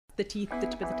the teeth, the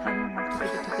tip of the tongue, the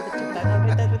tip of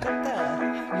the tip of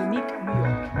the Unique New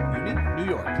York. Unique New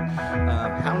York.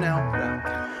 How now?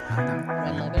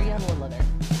 Red leather, yellow leather.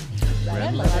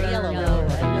 Red leather, yellow leather.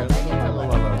 Red leather, yellow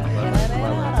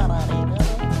leather.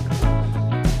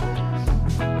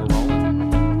 We're rolling.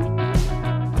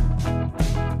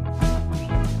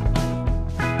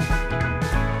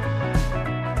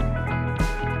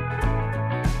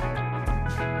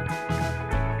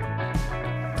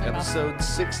 Episode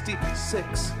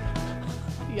 66.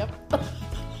 Yep.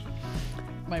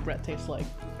 My breath tastes like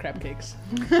crab cakes.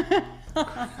 Was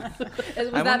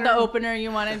that the opener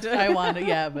you wanted to? I wanted,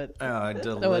 yeah, but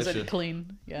Delicious. that wasn't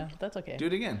clean. Yeah, that's okay. Do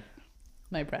it again.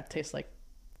 My breath tastes like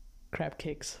crab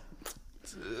cakes.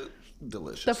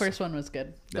 Delicious. The first one was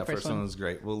good. That first one was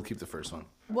great. We'll keep the first one.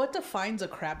 What defines a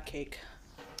crab cake?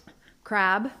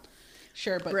 Crab.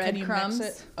 Sure, but can you Breadcrumbs.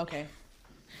 mix it? Okay.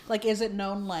 Like, is it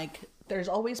known like there's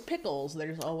always pickles?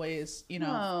 There's always, you know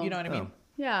what I mean?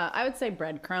 Yeah, I would say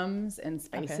breadcrumbs and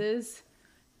spices,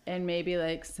 and maybe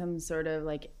like some sort of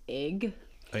like egg.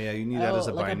 Oh yeah, you need that as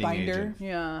a like a binding binder? agent.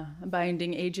 Yeah, a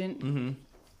binding agent.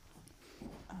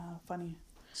 Funny.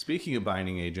 Speaking of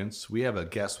binding agents, we have a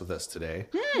guest with us today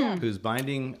who's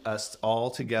binding us all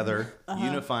together,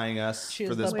 unifying us She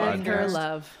for is this the With binder. her podcast.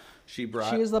 love. She brought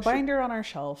She is the binder on our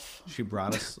shelf. she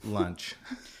brought us lunch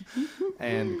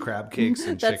and crab cakes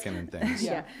and chicken and things.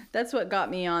 Yeah, that's what got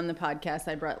me on the podcast.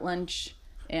 I brought lunch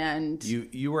and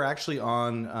You were actually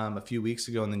on a few weeks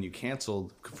ago, and then you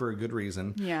canceled for a good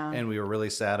reason. Yeah. And we were really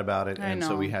sad about it, I and so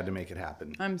know. we had to make it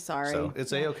happen. I'm sorry. So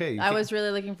it's okay. I was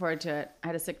really looking forward to it. I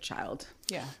had a sick child.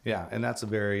 Yeah. Yeah, and that's a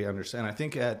very understand. I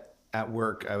think at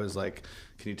work, I was like,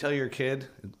 "Can you tell your kid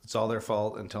it's all their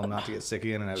fault and tell them not to get sick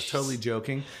again?" And I was totally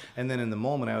joking. And then in the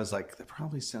moment, I was like, "That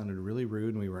probably sounded really rude."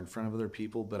 And we were in front of other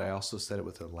people, but I also said it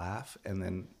with a laugh.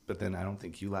 But then I don't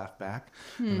think you laughed back.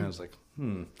 And I was like,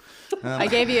 I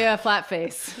gave you a flat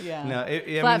face. Yeah.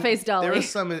 No, Flat-faced Dolly. There was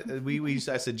some.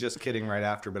 I said just kidding right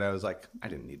after, but I was like, I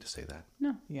didn't need to say that.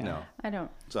 No, Yeah. No, I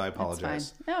don't. so I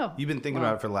apologize. fine. No. You've been thinking Well,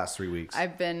 about it for the last 3 weeks.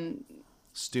 I've been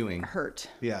Stewing. hurt.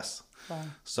 Yes. Wow.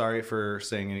 Sorry for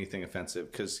saying anything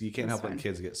offensive, because you can't help when fine.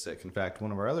 kids get sick. In fact,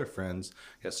 one of our other friends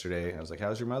yesterday, I was like,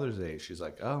 "How's your Mother's Day?" She's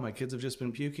like, "Oh, my kids have just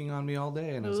been puking on me all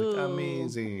day," and I was like, Ooh.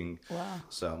 "Amazing!" Wow.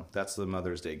 So that's the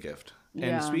Mother's Day gift.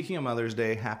 Yeah. And speaking of Mother's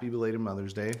Day, happy belated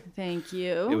Mother's Day. Thank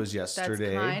you. It was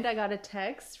yesterday. That's kind. I got a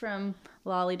text from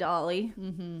Lolly Dolly.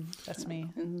 That's me.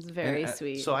 It was very And,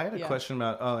 sweet. So I had a Yeah. question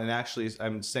about. Oh, and actually,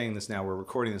 I'm saying this now. We're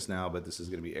recording this now, but this is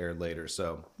going to be aired later.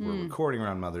 So Hmm. we're recording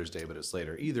around Mother's Day, but it's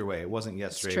later. Either way, it wasn't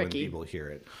yesterday when tricky. people hear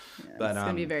it. it's But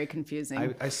gonna be very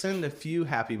confusing. I send a few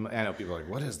happy. I know people are like,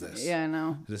 "What is this?" yeah, I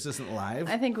know. This isn't live.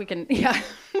 I think we can. Yeah,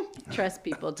 trust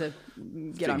people to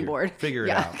get on board. Figure it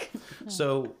Yeah. out.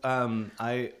 So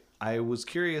I was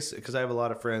curious because I have a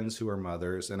lot of friends who are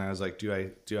mothers, and I was like, do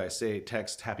I say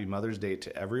text Happy Mother's Day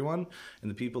to everyone? And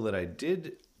the people that I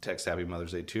did text Happy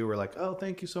Mother's Day to were like, "Oh,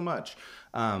 thank you so much."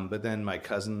 But then my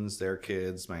cousins, their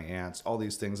kids, my aunts, all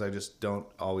these things, I just don't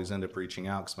always end up reaching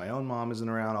out because my own mom isn't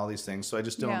around. All these things, so I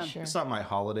just don't. Yeah, sure. It's not my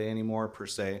holiday anymore per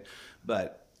se,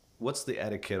 but. What's the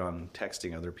etiquette on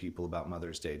texting other people about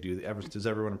Mother's Day? Does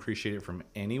everyone appreciate it from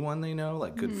anyone they know,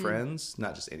 like good friends?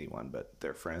 Not just anyone, but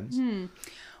their friends.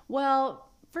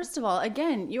 Well, first of all,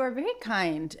 again, you are very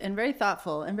kind and very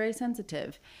thoughtful and very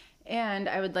sensitive. And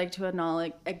I would like to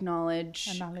acknowledge.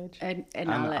 Acknowledge.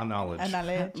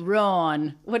 Acknowledge.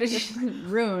 Ron. What did you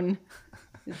Rune.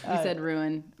 You said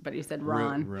ruin, but you said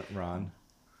Ron. Ron.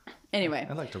 Anyway.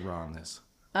 I'd like to Ron this.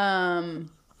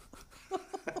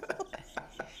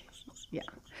 Yeah.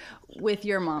 With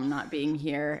your mom not being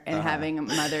here and having a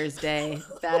Mother's Day,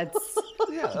 that's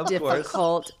Yeah, of course.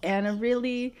 difficult and a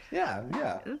really Yeah.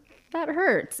 that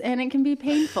hurts and it can be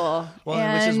painful. Well,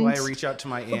 and which is why I reach out to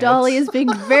my aunts. Dolly is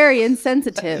being very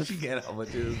insensitive. She can't help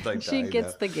it. It's like She dying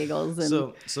gets now. the giggles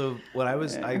and So what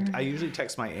I usually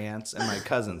text my aunts and my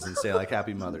cousins and say like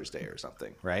Happy Mother's Day or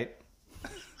something, right?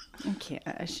 I can't.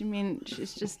 I mean,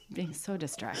 she's just being so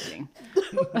distracting.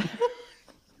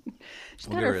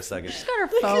 We'll give her a second. She's got her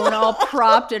phone all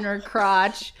propped in her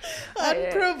crotch.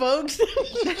 Unprovoked.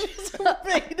 She's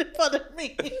making fun of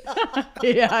me.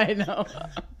 Yeah, I know.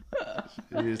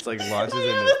 She just like launches I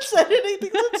into, haven't said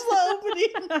anything since the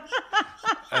opening.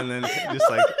 and then just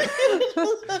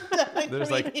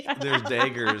like there's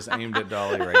daggers aimed at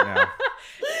Dolly right now.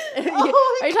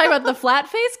 Are you talking about the flat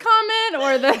face comment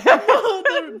or the?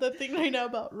 the thing right now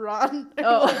about Ron.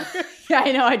 Oh, yeah,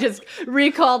 I know. I just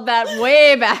recalled that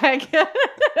way back. Oh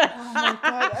my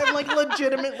god, I'm like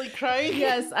legitimately crying.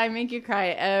 Yes, I make you cry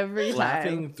every time.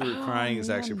 Laughing through crying is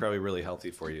actually probably really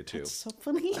healthy for you too. It's so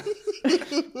funny. What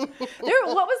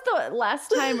was the last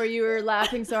time where you were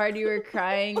laughing so hard you were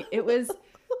crying? It was,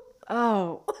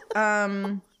 I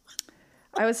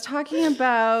was talking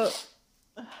about,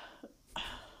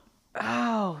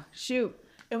 shoot.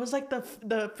 It was like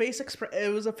the face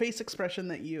it was a face expression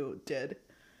that you did,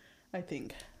 I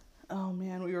think. Oh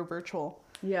man, we were virtual.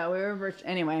 Yeah, we were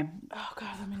anyway. Oh god,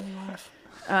 that made me laugh.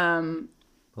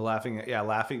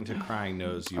 Laughing to crying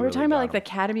knows you. We were talking about like the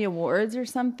Academy Awards or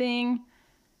something.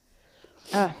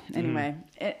 Anyway.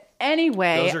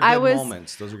 Anyway, those are good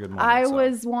moments. Those are good moments. I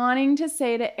was wanting to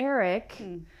say to Eric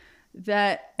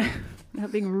that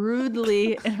not being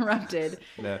rudely interrupted.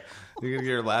 Yeah,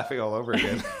 you're laughing all over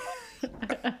again.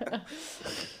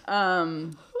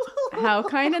 How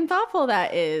kind and thoughtful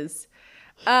that is.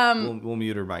 We'll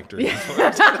mute her mic during this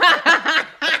one.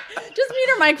 Just mute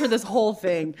her mic for this whole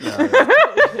thing.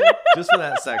 Just for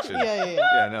that section. Yeah.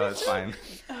 Yeah, no, it's fine.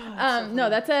 No,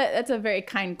 that's a very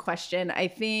kind question. I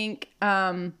think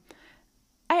you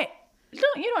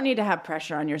don't need to have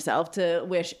pressure on yourself to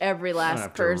wish every last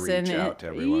have to person. reach out to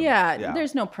everyone. Yeah,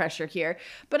 there's no pressure here.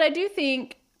 But I do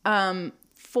think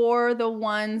for the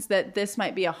ones that this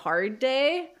might be a hard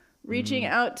day, reaching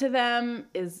out to them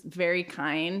is very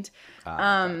kind.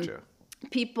 Gotcha.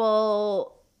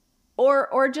 People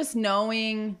or just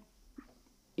knowing,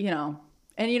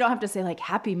 and you don't have to say like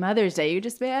Happy Mother's Day. You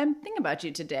just say I'm thinking about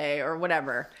you today or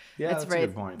whatever. Yeah, that's a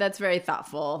good point. That's very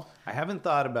thoughtful. I haven't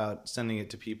thought about sending it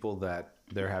to people that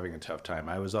they're having a tough time.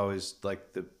 I was always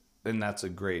like and that's a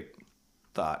great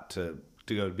thought to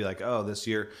go to be like, oh, this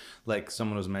year, like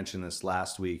someone was mentioning this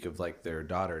last week of like their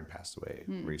daughter had passed away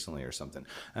recently or something.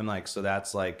 I'm like, so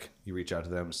that's like you reach out to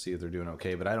them, see if they're doing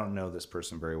okay, but I don't know this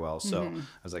person very well. So I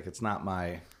was like, it's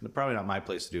probably not my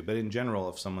place to do. But in general,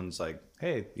 if someone's like,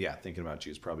 hey, yeah, thinking about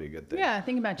you is probably a good thing. Yeah,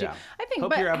 thinking about you. Yeah. I think. Hope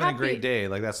but you're having a great day.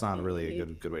 Like that's not really a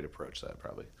good way to approach that,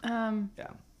 probably. Yeah.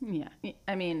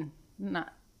 I mean,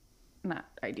 not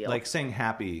ideal. Like saying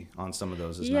happy on some of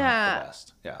those is not the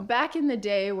best. Yeah. Back in the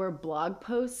day where blog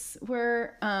posts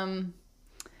were A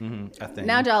thing.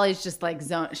 now Dolly's just like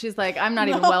she's like, I'm not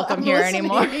even welcome here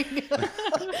anymore.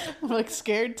 I'm like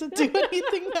scared to do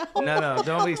anything now. No,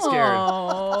 don't be scared.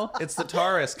 Oh. It's the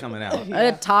Taurus coming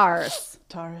out. Taurus.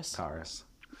 Taurus.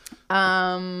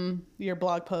 Um Your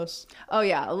blog posts. Oh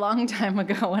yeah, a long time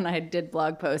ago when I did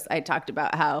blog posts, I talked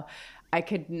about how I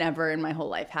could never in my whole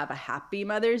life have a Happy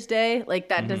Mother's Day. Like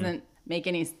that doesn't make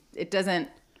it doesn't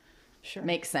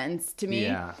make sense to me.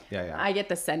 Yeah. I get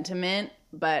the sentiment,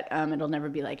 but it'll never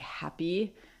be like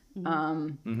happy.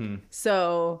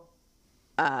 So,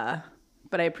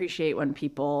 but I appreciate when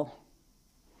people,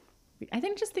 I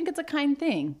think it's a kind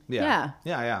thing. Yeah.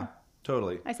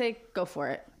 Totally. I say go for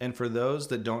it. And for those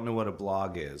that don't know what a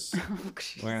blog is,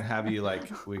 we're gonna have you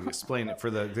we explain it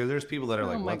there's people that are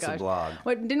like, what's a blog?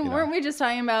 Weren't we just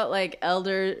talking about like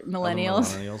elder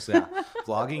millennials? Yeah.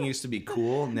 Vlogging used to be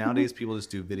cool. Nowadays people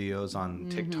just do videos on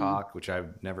TikTok, which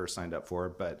I've never signed up for.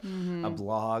 But a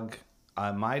blog,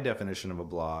 my definition of a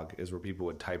blog is where people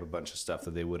would type a bunch of stuff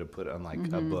that they would have put on like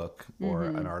a book or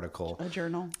an article. A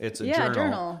journal. It's a Yeah, journal,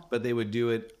 journal. but they would do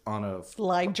it on a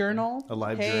Live journal.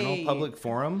 journal, public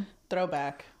forum.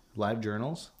 Throwback. Live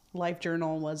journals. Live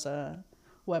Journal was a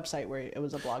website where it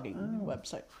was a blogging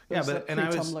website. It Yeah, was but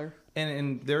Tumblr.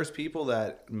 and there's people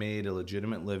that made a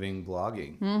legitimate living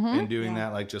blogging and doing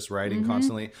that, like just writing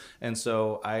constantly. And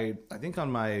so I think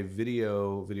on my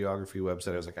videography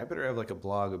website, I was like, I better have like a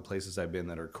blog of places I've been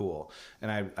that are cool. And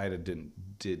I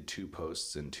did 2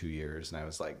 posts in 2 years, and I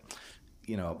was like,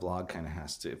 a blog kind of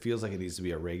it feels like it needs to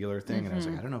be a regular thing. And I was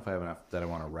like, I don't know if I have enough that I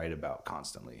want to write about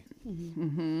constantly.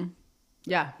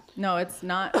 Yeah. No, it's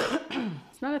not.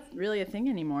 It's not really a thing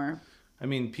anymore. I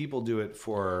mean, people do it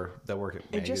that work at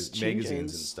It just magazines changes. and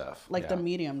stuff. Like the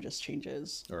medium just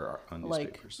changes. Or on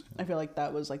Like newspapers. I feel like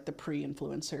that was like the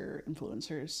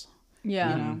influencers.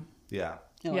 Yeah. Yeah.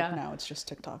 And Yeah. like now it's just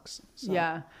TikToks. So.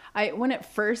 Yeah. When it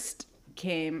first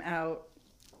came out,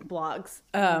 blogs,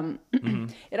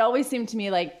 it always seemed to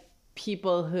me like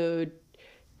people who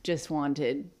just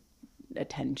wanted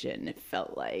attention, it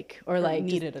felt like, or like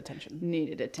needed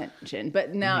attention.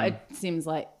 But now it seems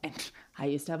like I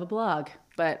used to have a blog,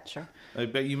 but Sure. I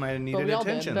bet you might have needed we all did,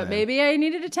 attention. but then. maybe I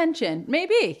needed attention.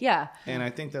 Maybe, yeah. And I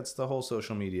think that's the whole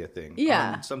social media thing.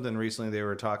 Yeah. Something recently they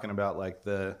were talking about like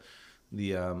the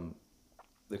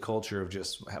culture of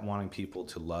just wanting people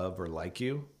to love or like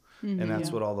you. and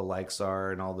that's what all the likes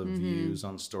are and all the views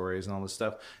on stories and all this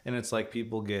stuff. And it's like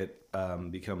people get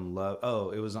become love.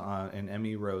 Oh, it was on an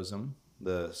Emmy Rossum,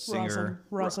 the singer.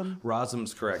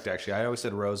 Rossum's correct, actually. I always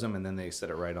said Rossum, and then they said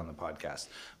it right on the podcast.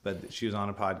 But she was on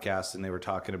a podcast, and they were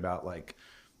talking about like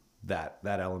that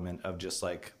element of just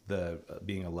like the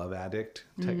being a love addict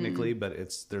technically, but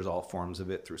there's all forms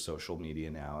of it through social media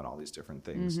now and all these different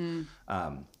things.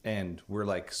 And we're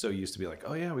like so used to be like,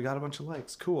 oh yeah, we got a bunch of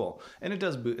likes, cool. And it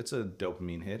does it's a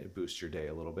dopamine hit. It boosts your day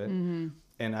a little bit. And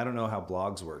I don't know how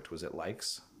blogs worked. Was it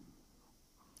likes?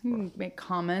 Make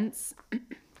comments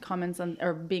on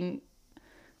or being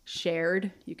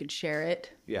shared. You could share it.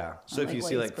 Yeah. So if you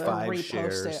see like 5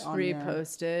 shares,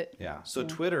 repost it. Yeah. So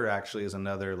Twitter actually is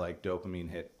another like dopamine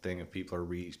hit thing if people are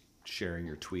re-sharing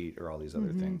your tweet or all these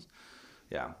other things.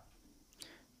 Yeah.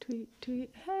 Tweet,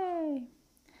 hey.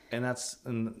 And that's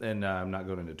and I'm not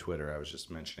going into Twitter. I was just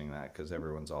mentioning that because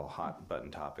everyone's all hot button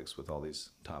topics with all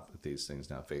these things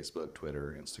now: Facebook,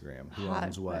 Twitter, Instagram. Who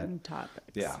owns what? Hot button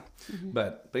topics. Yeah.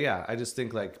 But yeah, I just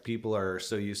think like people are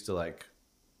so used to like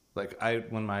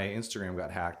when my Instagram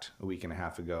got hacked a week and a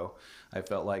half ago, I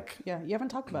felt like you haven't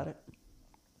talked about it.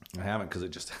 I haven't because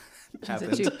it just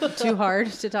happened. Is it too hard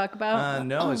to talk about?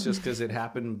 No, it's just because it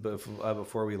happened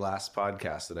before we last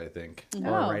podcasted, I think,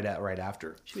 or right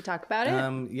after. Should we talk about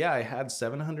it? Yeah, I had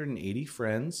 780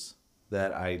 friends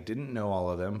that I didn't know all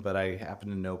of them, but I happen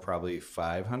to know probably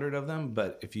 500 of them.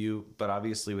 But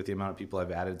obviously with the amount of people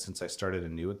I've added since I started a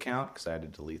new account, because I had to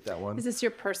delete that one. Is this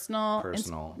your personal?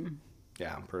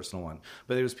 Yeah, personal one.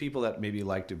 But there was people that maybe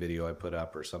liked a video I put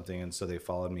up or something, and so they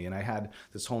followed me. And I had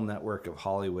this whole network of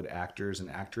Hollywood actors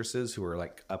and actresses who were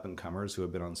like up and comers who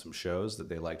had been on some shows that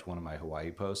they liked one of my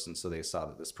Hawaii posts, and so they saw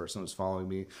that this person was following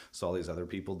me, so all these other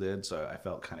people did. So I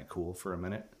felt kind of cool for a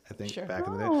minute, I think, back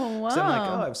in the day. Wow. So I'm like,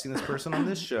 oh, I've seen this person on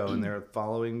this show, and they're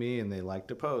following me, and they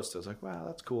liked a post. I was like, wow,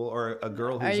 that's cool. Or a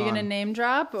girl who's Are you going to name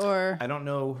drop or? I don't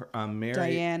know. Mary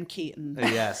Diane Keaton.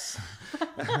 Yes,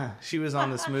 she was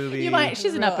on this movie.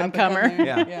 She's an up and comer.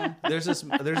 Yeah. There's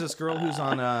this girl who's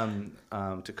on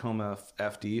Tacoma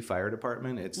FD Fire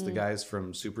Department. It's the guys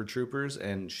from Super Troopers,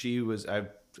 and she was. I've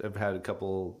had a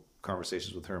couple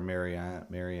conversations with her,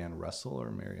 Marianne Russell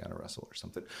or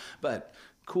something. But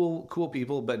cool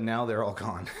people. But now they're all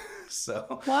gone.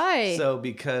 So why? So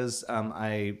because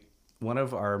one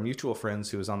of our mutual friends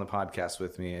who was on the podcast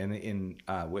with me and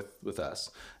with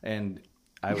us and.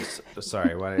 I was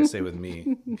sorry. Why did I say with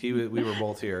me? We were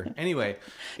both here. Anyway,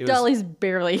 Dolly's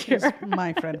barely here.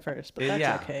 My friend first, but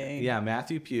that's okay. Yeah,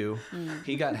 Matthew Pugh.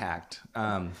 He got hacked.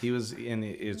 He was in.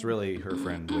 It's really her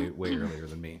friend way earlier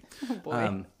than me. Oh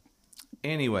boy.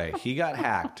 Anyway, he got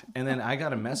hacked, and then I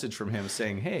got a message from him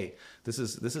saying, "Hey, this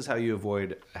is how you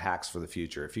avoid hacks for the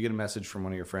future. If you get a message from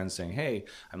one of your friends saying, "Hey,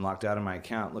 I'm locked out of my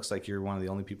account. Looks like you're one of the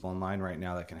only people online right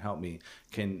now that can help me.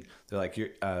 They're like, your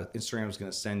Instagram is going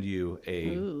to send you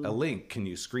a link. Can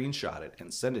you screenshot it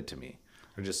and send it to me?"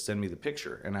 Or just send me the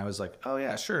picture. And I was like, "Oh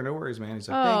yeah, sure, no worries, man." He's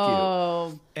like,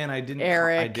 "Thank you." And I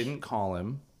didn't call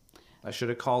him. I should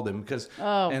have called him because.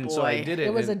 Boy. So I did it.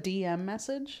 It was a DM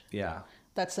message. Yeah.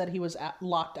 That said he was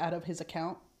locked out of his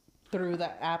account through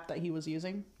the app that he was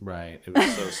using. Right. It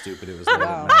was so stupid. It was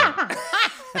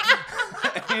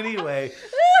Anyway,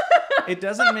 it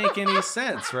doesn't make any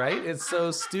sense, right? It's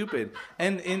so stupid.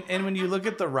 And when you look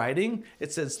at the writing,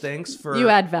 it says thanks for you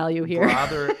add value here.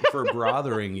 for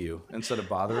bothering you instead of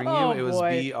bothering you. It was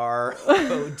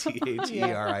BROTHERING.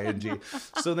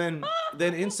 So then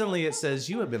instantly it says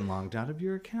you have been logged out of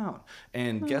your account.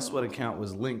 And guess what account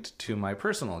was linked to my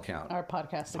personal account? Our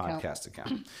podcast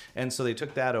account. And so they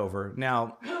took that over.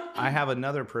 Now I have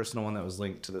another personal one that was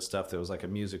linked to the stuff that was like a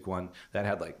music one that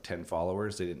had like 10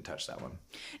 followers. They didn't touch that one.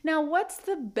 Now, what's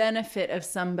the benefit of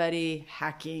somebody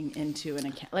hacking into an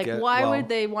account? Like, why would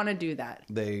they want to do that?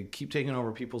 They keep taking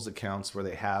over people's accounts where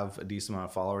they have a decent amount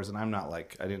of followers. And I'm not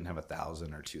like, I didn't have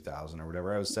 1,000 or 2,000 or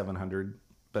whatever. I was 700,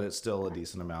 but it's still a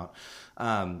decent amount.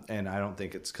 And I don't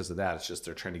think it's because of that. It's just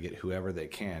they're trying to get whoever they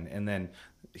can. And then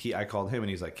I called him and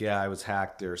he's like, "Yeah, I was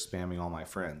hacked. They're spamming all my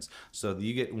friends." So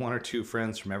you get 1 or 2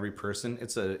 friends from every person.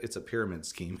 It's a pyramid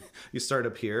scheme. You start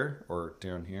up here or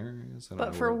down here.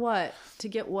 But for what? To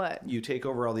get what? You take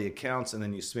over all the accounts and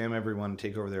then you spam everyone,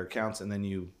 take over their accounts, and then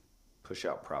you push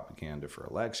out propaganda for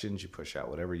elections. You push out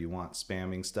whatever you want,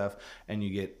 spamming stuff, and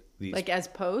you get these as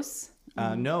posts.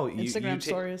 No, Instagram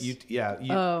stories.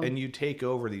 And you take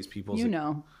over these people's.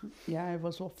 Yeah, I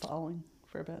was following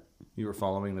for a bit. You were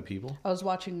following the people? I was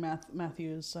watching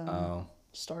Matthew's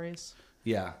stories.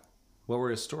 Yeah. What were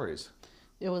his stories?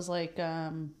 It was like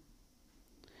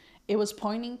It was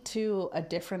pointing to a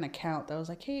different account that was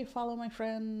like, hey, follow my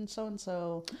friend so and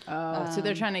so. Oh, so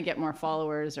they're trying to get more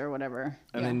followers or whatever.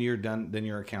 And then you're done. Then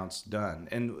your account's done.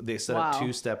 And they set up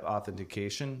 2-step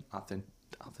authentication.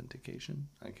 Authentication.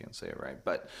 I can't say it right,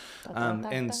 but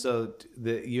and so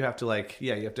you have to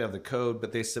you have to have the code,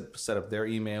 but they set up their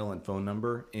email and phone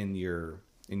number in your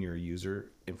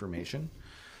user information,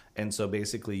 and so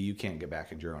basically you can't get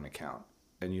back into your own account,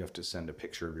 and you have to send a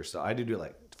picture of yourself. I did it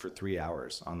like for 3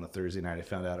 hours on the Thursday night. I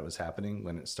found out it was happening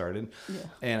when it started,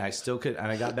 and I still could. And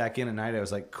I got back in at night. I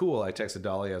was like, cool. I texted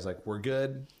Dolly. I was like, we're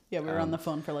good. Yeah, we were on the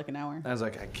phone for like an hour. I was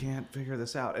like, I can't figure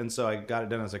this out. And so I got it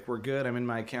done. I was like, we're good. I'm in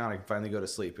my account. I can finally go to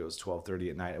sleep. It was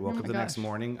 12:30 at night. I woke up the next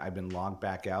morning. I've been logged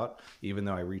back out, even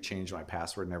though I rechanged my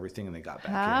password and everything, and they got back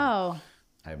in. How?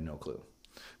 I have no clue.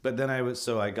 But then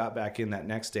I got back in that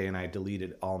next day, and I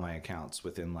deleted all my accounts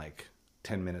within like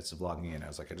 10 minutes of logging in. I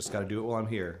was like, I just got to do it while I'm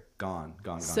here. Gone.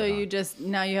 So you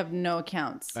now you have no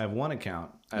accounts. I have one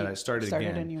account, and I started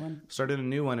again. a new one. Started a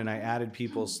new one, and I added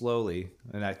people slowly.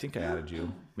 And I think I added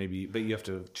you, maybe, but you have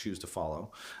to choose to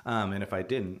follow. And if I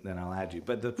didn't, then I'll add you.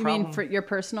 But the You problem, mean for your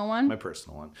personal one? my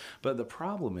personal one. But the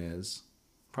problem is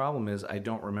I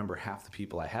don't remember half the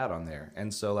people I had on there.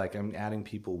 And so like I'm adding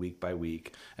people week by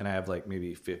week, and I have like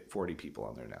maybe 40 people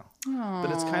on there now. Aww.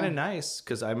 But it's kind of nice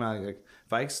because I'm like,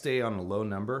 if I stay on a low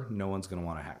number, no one's going to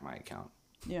want to hack my account.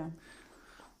 Yeah.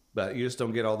 But you just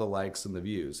don't get all the likes and the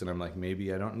views. And I'm like,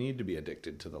 maybe I don't need to be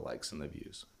addicted to the likes and the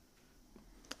views.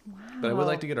 Wow. But I would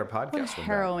like to get our podcast What a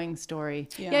harrowing story.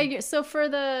 Yeah. So for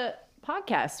the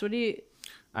podcast, what do you...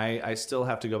 I still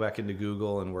have to go back into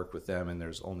Google and work with them, and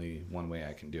there's only one way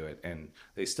I can do it. And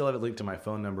they still have it linked to my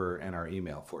phone number and our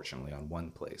email, fortunately, on one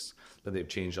place. But they've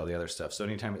changed all the other stuff. So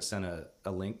anytime it sent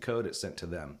a link code, it sent to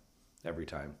them every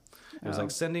time. It was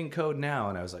like, sending code now.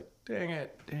 And I was like, dang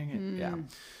it. Yeah.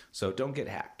 So don't get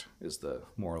hacked is the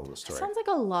moral of the story. Sounds like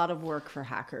a lot of work for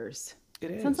hackers.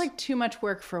 It is. Sounds like too much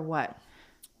work for what?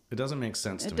 It doesn't make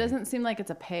sense to me. It doesn't seem like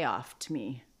it's a payoff to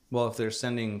me. Well, if they're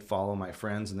sending follow my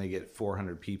friends and they get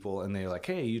 400 people and they're like,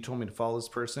 hey, you told me to follow this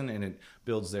person, and it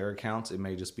builds their accounts, it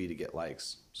may just be to get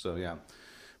likes. So, yeah.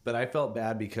 But I felt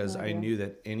bad because I knew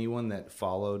that anyone that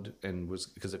followed and was,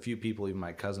 because a few people, even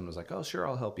my cousin was like, oh, sure,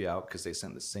 I'll help you out, because they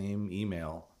sent the same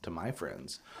email to my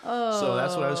friends. Oh. So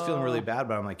that's what I was feeling really bad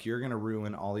about. I'm like, you're going to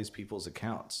ruin all these people's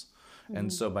accounts.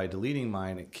 And so by deleting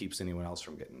mine, it keeps anyone else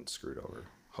from getting screwed over,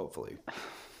 hopefully.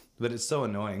 But it's so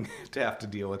annoying to have to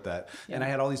deal with that. Yeah. And I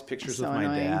had all these pictures with my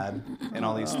dad and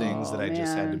all these things that I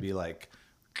just had to be like,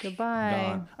 goodbye.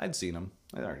 Gone. I'd seen them.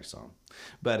 I already saw them.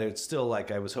 But it's still like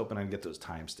I was hoping I'd get those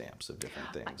timestamps of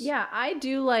different things. Yeah, I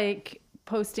do like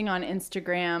posting on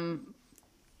Instagram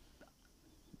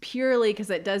purely because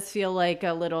it does feel like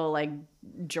a little like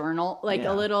journal, like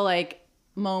a little like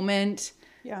moment.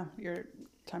 Yeah, your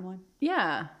timeline.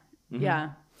 Yeah. Mm-hmm. Yeah.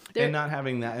 And not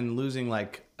having that and losing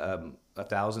like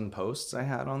 1,000 posts I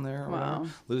had on there. Or whatever,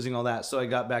 losing all that. So I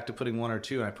got back to putting 1 or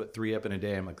 2, and I put 3 up in a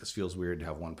day. I'm like, this feels weird to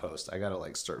have 1 post. I got to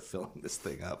like start filling this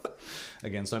thing up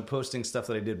again. So I'm posting stuff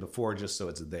that I did before just so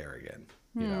it's there again,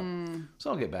 you know? So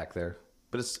I'll get back there.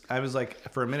 But I was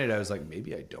like, for a minute, I was like,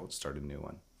 maybe I don't start a new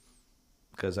one.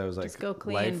 Because I was like, just go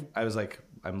clean. I was like,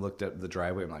 I'm looked at the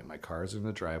driveway. I'm like, my car's in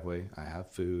the driveway. I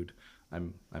have food.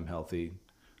 I'm healthy.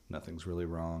 Nothing's really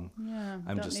wrong. Yeah,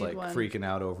 I'm just like freaking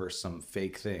out over some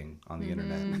fake thing on the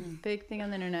internet. Fake thing on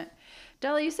the internet.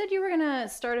 Della, you said you were going to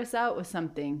start us out with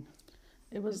something.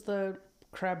 It was the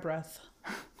crab breath.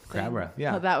 Crab breath,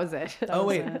 yeah. Oh, that was it.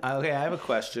 Okay, I have a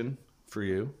question for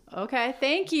you. Okay,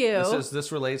 thank you.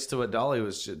 This relates to what Dolly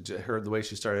heard the way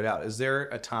she started out. Is there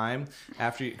a time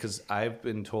after you, because I've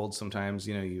been told sometimes,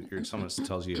 you know, someone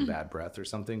tells you a bad breath or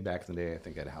something. Back in the day, I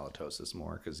think I had halitosis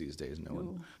more because these days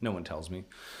no one tells me.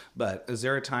 But is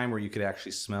there a time where you could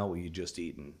actually smell what you just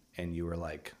eaten and you were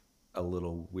like a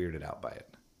little weirded out by it?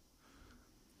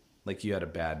 Like you had a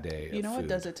bad day of You know food. what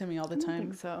does it to me all the time? I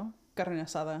think so. Carne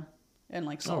asada and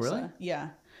like salsa. Oh, really? Yeah.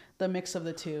 The mix of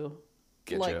the two.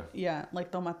 Getcha. Yeah,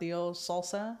 like tomatillo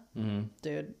salsa. Mm-hmm.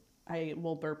 Dude, I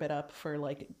will burp it up for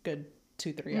like good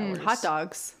 2-3 hours. Hot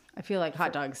dogs. I feel like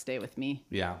hot dogs stay with me.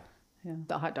 Yeah.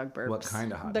 The hot dog burps. What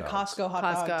kind of hot The dogs? Costco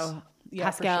hot dogs.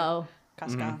 Yeah, for sure.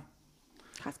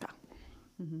 Costco.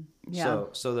 Mm-hmm. Yeah.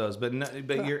 So those,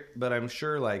 but I'm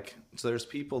sure like, so there's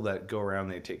people that go around,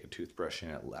 they take a toothbrush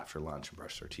in after lunch and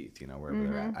brush their teeth, you know, wherever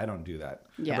they're at. I don't do that.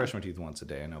 Yeah. I brush my teeth once a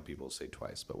day. I know people say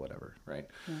twice, but whatever. Right.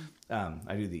 Yeah.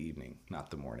 I do the evening,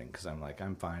 not the morning. Cause I'm like,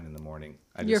 I'm fine in the morning.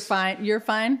 You're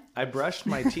fine. I brushed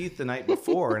my teeth the night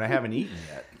before and I haven't eaten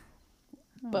yet.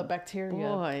 But bacteria.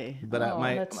 Boy. But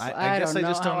I guess I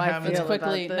just don't have Let's it.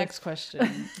 quickly, next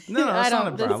question. No, that's not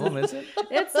a problem, is it?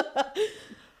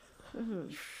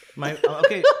 My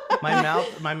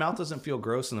mouth doesn't feel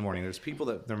gross in the morning. There's people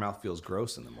that their mouth feels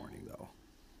gross in the morning though.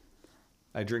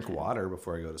 I drink water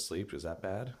before I go to sleep. Is that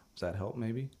bad? Does that help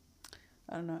maybe?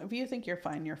 I don't know. If you think you're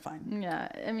fine, you're fine. Yeah,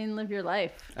 I mean, live your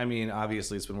life. I mean,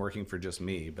 obviously it's been working for just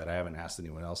me, but I haven't asked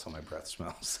anyone else how my breath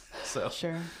smells. So,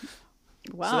 Sure.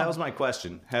 Wow. so that was my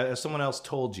question. Has someone else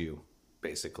told you,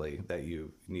 basically, that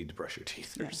you need to brush your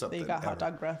teeth or Yeah, something? that you got hot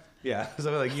ever? dog breath. Yeah,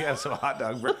 something like you have some hot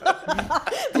dog breath.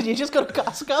 Did you just go to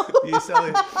Costco? you got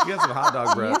some hot dog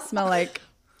You breath. smell like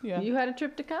Yeah. you had a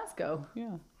trip to Costco.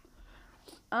 Yeah.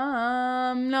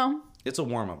 No. It's a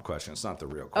warm-up question. It's not the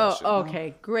real Oh, question.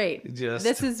 okay, great. Just-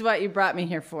 This is what you brought me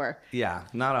here for. Yeah,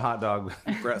 not a hot dog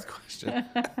breath question.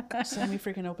 Sammy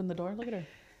freaking opened the door. Look at her.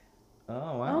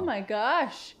 Oh wow. Oh my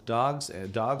gosh. Dogs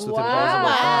with opposable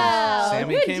Wow. thumbs.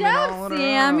 Sammy Good came job, in all on her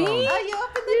Sammy. own. Oh, you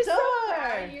opened You're so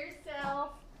proud of yourself.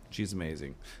 She's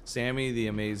amazing. Sammy, the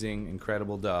amazing,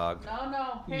 incredible dog.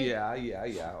 No. Hey.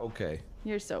 Yeah. Okay.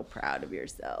 You're so proud of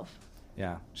yourself.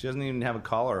 Yeah. She doesn't even have a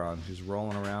collar on. She's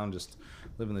rolling around, just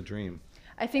living the dream.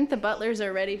 I think the Butlers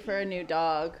are ready for a new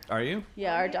dog. Are you?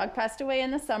 Yeah, our dog passed away in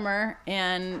the summer,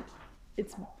 and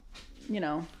it's,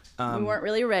 we weren't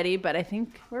really ready, but I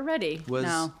think we're ready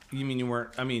now. You mean you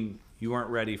weren't? I mean, you weren't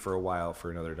ready for a while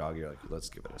for another dog. You're like, let's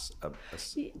give it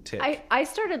a tick. I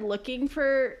started looking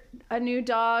for a new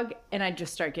dog, and I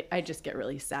just get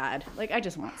really sad. Like, I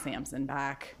just want Samson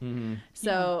back. Mm-hmm.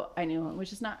 So I knew I was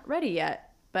just not ready yet.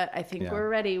 But I think Yeah. we're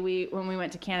ready. When we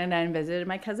went to Canada and visited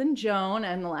my cousin Joan,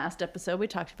 and the last episode we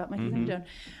talked about my Mm-hmm. cousin Joan.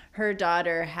 Her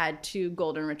daughter had 2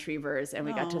 golden retrievers, and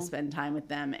we got to spend time with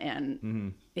them,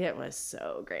 and it was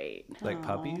so great. Like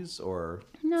puppies or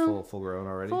No. full grown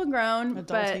already? Full grown,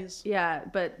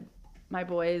 Adulties. but my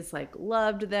boys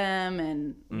loved them,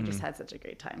 and we just had such a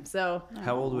great time. So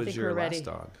How old I was think your we're ready. last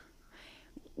dog?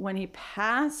 When he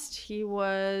passed, he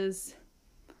was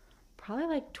probably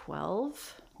like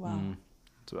 12. Wow.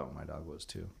 That's about what my dog was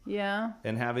too. Yeah.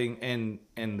 And having and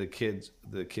the kids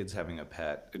having a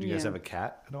pet. Do you guys Yeah. have a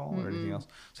cat at all or anything else?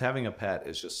 So having a pet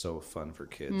is just so fun for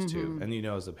kids too. And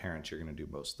as a parent, you're going to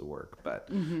do most of the work, but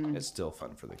it's still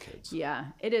fun for the kids. Yeah,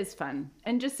 it is fun.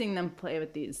 And just seeing them play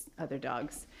with these other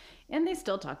dogs. And they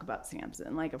still talk about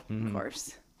Samson, of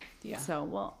course. Yeah. So,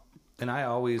 well, And I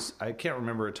can't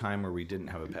remember a time where we didn't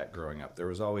have a pet growing up. There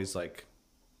was always like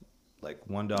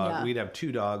one dog. Yeah. We'd have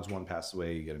 2 dogs, one passed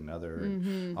away, you get another.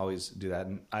 And always do that.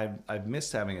 And I've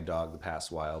missed having a dog the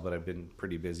past while, but I've been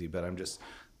pretty busy. But I'm just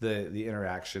the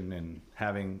interaction and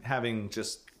having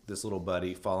just this little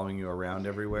buddy following you around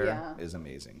everywhere Yeah. is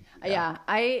amazing. yeah,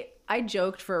 I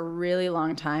joked for a really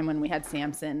long time when we had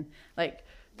Samson,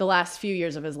 the last few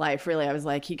years of his life, really. I was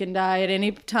like, he can die at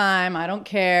any time. I don't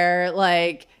care.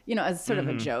 As sort of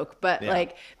a joke, but Yeah.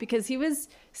 because he was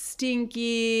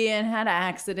stinky and had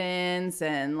accidents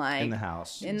and In the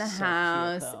house. in the So cute,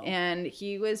 house, though. and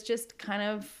he was just kind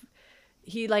of,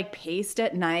 he paced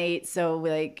at night. So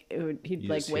he'd You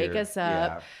wake just hear- us up.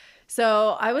 yeah.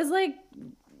 So I was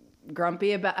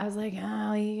grumpy about, I was like,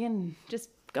 oh, you can just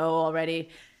go already.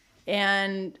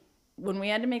 And when we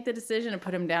had to make the decision to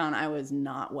put him down, I was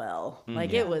not well.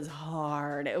 It was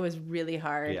hard. It was really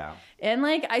hard. Yeah. And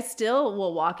I still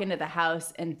will walk into the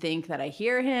house and think that I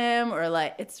hear him, or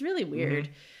it's really weird.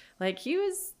 He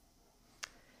was,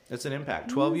 It's an impact.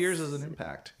 12 years is an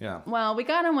impact. Yeah. well, we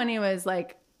got him when he was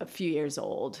a few years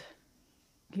old.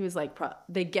 He was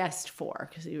they guessed 4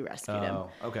 because we rescued him. Oh,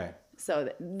 okay.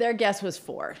 So their guess was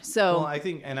 4. So Well, I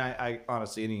think, and I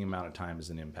honestly, any amount of time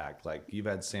is an impact. You've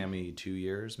had Sammy 2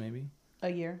 years, maybe? A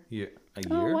year. A year?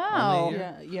 Oh, wow. Only a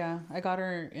year? Yeah. I got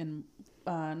her in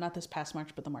not this past March,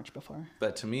 but the March before.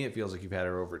 But to me, it feels like you've had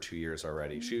her over 2 years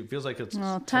already. She feels like it's.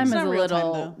 well, time is not a real time,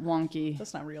 little wonky.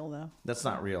 That's not real though. That's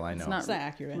not real, I know. not It's not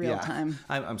accurate. real time.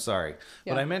 I'm sorry.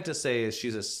 Yeah. What I meant to say is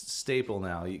she's a staple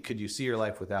now. Could you see your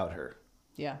life without her?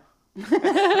 Yeah.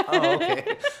 Oh,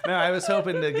 okay. No, I was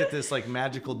hoping to get this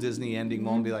magical Disney ending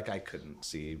moment and be like, I couldn't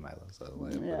see my life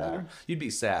without her. You'd be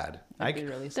sad. I'd be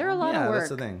really sad. They're a lot yeah, of work. that's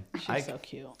the thing. She's so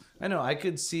cute. I know. I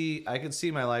could see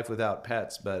my life without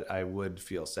pets, but I would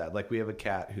feel sad. We have a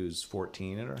cat who's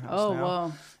 14 at our house Oh, now,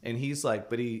 whoa. and he's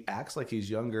but he acts like he's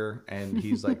younger, and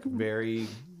he's very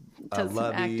Doesn't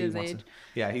lovey. act his wants age. to-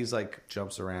 yeah, he's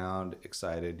jumps around,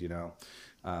 excited.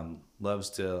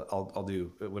 Loves to. I'll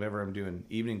do whenever I'm doing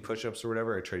evening push-ups or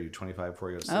whatever. I try to do 25 before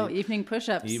I go to sleep. Oh, evening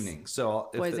push-ups. Evening. So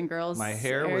if Boys and girls, My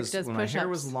hair Eric was does when my hair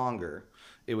was push-ups. longer.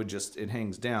 It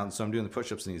hangs down. So I'm doing the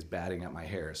push-ups and he's batting at my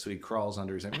hair. So he crawls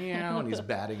under. He's like meow, and he's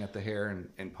batting at the hair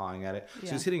and pawing at it. So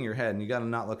Yeah. he's hitting your head, and you got to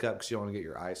not look up because you don't want to get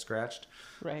your eye scratched,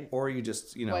 Right. or you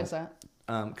just Why is that?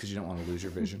 because you don't want to lose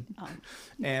your vision.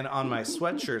 And on my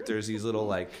sweatshirt, there's these little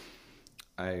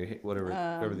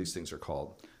whatever these things are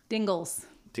called. Dingles.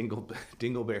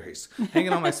 Dingleberries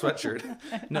hanging on my sweatshirt.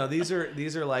 No, these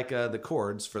are like the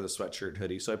cords for the sweatshirt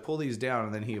hoodie. So I pull these down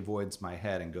and then he avoids my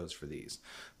head and goes for these.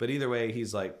 But either way,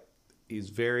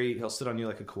 he'll sit on you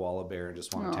like a koala bear and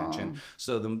just want attention.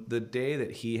 So the day that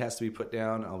he has to be put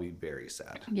down, I'll be very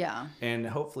sad. Yeah. And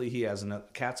hopefully he has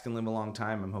cats can live a long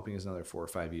time. I'm hoping it's another 4 or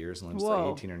 5 years and lives to Whoa.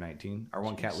 like 18 or 19. Our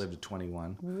one cat lived to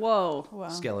 21. Whoa.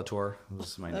 Skeletor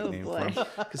was my nickname for boy. him.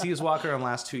 Because he was walking around the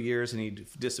last 2 years and he'd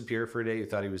disappear for a day. You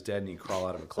thought he was dead and he'd crawl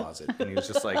out of a closet. And he was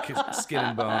just like skin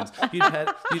and bones. You'd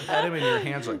pet him and your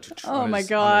hands were like Oh on my his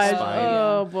God. spine.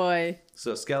 Oh boy.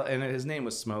 So and his name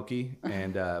was Smokey,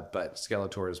 and but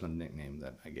Skeletor is my nickname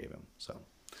that I gave him. So,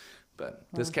 but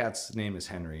this cat's name is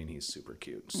Henry, and he's super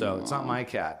cute. So it's not my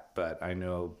cat, but I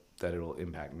know that it'll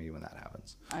impact me when that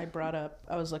happens. I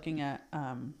was looking at,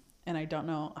 and I don't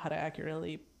know how to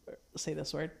accurately say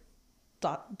this word.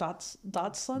 Dachshunds?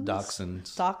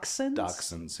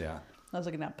 Dachshunds, yeah. I was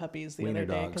looking at puppies the Wiener other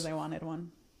day dogs. because I wanted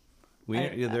one.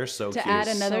 They're so To cute. add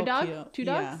another So dog? cute. 2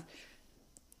 dogs? Yeah.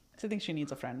 I think she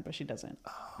needs a friend, but she doesn't.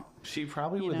 She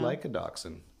probably would know? like a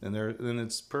dachshund, and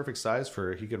it's perfect size for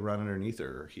her. He could run underneath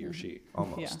her, or he or she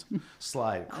almost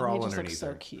slide, crawl They just look underneath so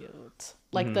her. cute.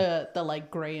 Like the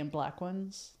like gray and black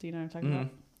ones. Do you know what I'm talking about?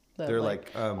 The, They're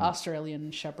like,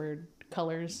 Australian Shepherd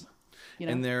colors. You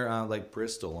know? And they're like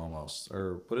Bristol almost,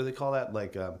 or what do they call that?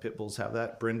 Like pit bulls have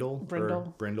that brindle, Brindle.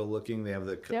 or brindle looking. They have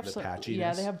the patchiness.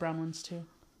 Yeah, they have brown ones too.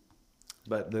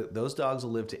 But those dogs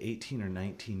will live to 18 or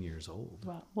 19 years old.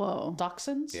 Wow. Whoa.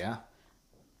 Dachshunds? Yeah.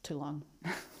 Too long.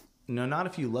 No, not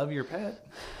if you love your pet.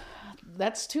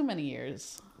 That's too many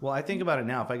years. Well, I think about it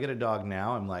now. If I get a dog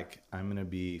now, I'm like, I'm going to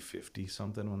be 50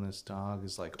 something when this dog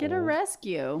is like Get old. a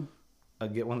rescue. I'll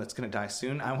get one that's going to die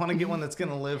soon. I want to get one that's going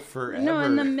to live forever. No,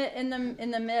 in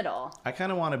the middle. I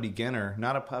kind of want a beginner,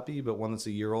 not a puppy, but one that's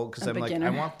a year old. Because I'm like, I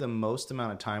beginner. want the most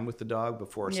amount of time with the dog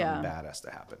before something bad has to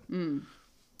happen.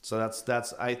 So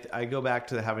that's I go back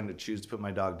to having to choose to put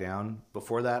my dog down.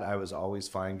 Before that, I was always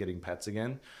fine getting pets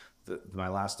again. My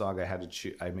last dog, I had to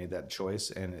choose. I made that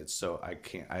choice, and it's so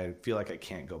I feel like I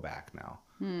can't go back now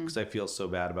because I feel so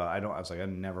bad about. I was like, I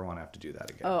never want to have to do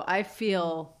that again. Oh, I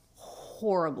feel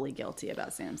horribly guilty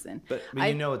about Samson. But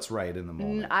you know it's right in the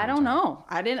moment. I don't know.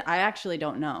 I actually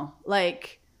don't know.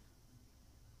 Like,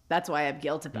 that's why I have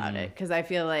guilt about it, because I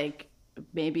feel like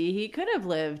maybe he could have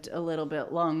lived a little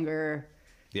bit longer.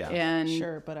 Yeah. And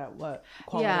Sure, but at what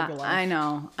quality of your life?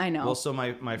 I know. Well, so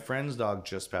my friend's dog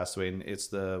just passed away, and it's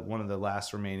one of the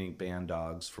last remaining band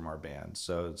dogs from our band.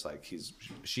 So it's like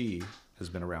she has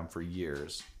been around for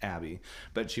years, Abby,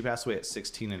 but she passed away at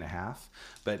 16 and a half.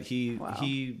 But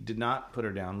he did not put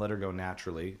her down, let her go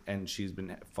naturally, and she's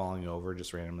been falling over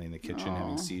just randomly in the kitchen,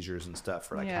 having seizures and stuff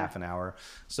for like half an hour.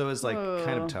 So it's like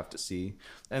kind of tough to see.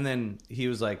 And then he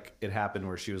was like, it happened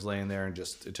where she was laying there, and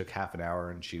it took half an hour,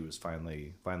 and she was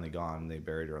finally gone. They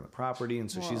buried her on the property,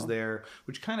 and so she's there,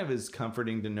 which kind of is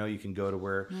comforting to know you can go to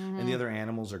where, and the other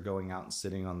animals are going out and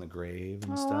sitting on the grave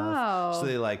and stuff, wow. so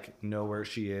they like know where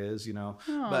she is, you know.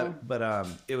 But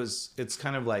it's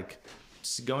kind of like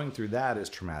going through that is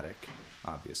traumatic,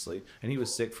 obviously. And he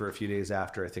was sick for a few days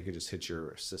after. I think it just hits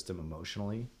your system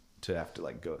emotionally to have to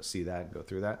like go see that and go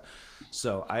through that.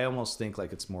 So I almost think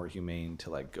like it's more humane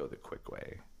to like go the quick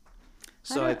way.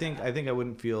 So I think I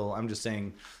wouldn't feel. I'm just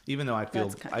saying, even though I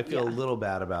feel a little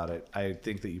bad about it, I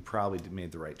think that you probably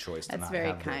made the right choice to not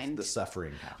have the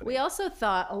suffering happening. We also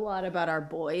thought a lot about our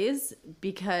boys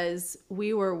because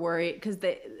we were worried because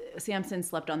Samson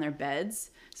slept on their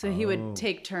beds, so he would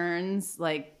take turns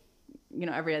like.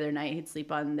 Every other night he'd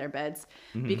sleep on their beds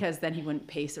because then he wouldn't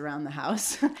pace around the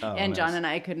house. And John and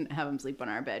I couldn't have him sleep on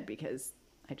our bed because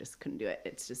I just couldn't do it.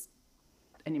 It's just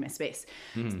I need my space.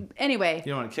 Anyway,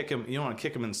 you don't want to kick him. You don't want to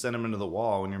kick him and send him into the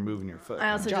wall when you're moving your foot.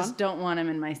 I also just don't want him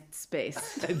in my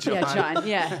space. John. Yeah, John.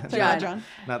 Yeah, John.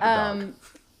 Not the dog.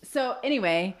 So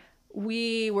anyway,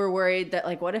 we were worried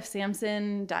that what if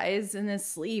Samson dies in his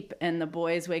sleep and the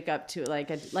boys wake up to I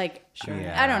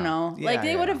don't know. Yeah,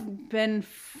 they would have been,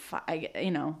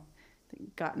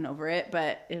 gotten over it,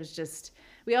 but it was just,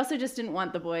 we also just didn't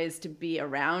want the boys to be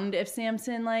around if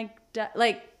Samson I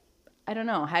don't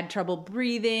know, had trouble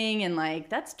breathing and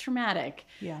that's traumatic.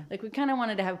 Yeah. We kind of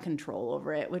wanted to have control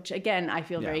over it, which again, I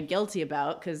feel very guilty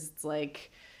about because it's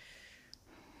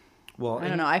well, I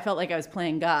don't know. I felt like I was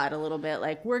playing God a little bit.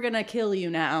 We're going to kill you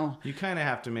now. You kind of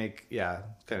have to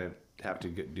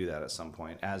do that at some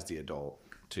point as the adult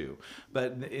too.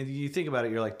 But you think about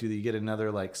it, you're like, do you get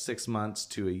another 6 months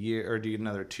to a year, or do you get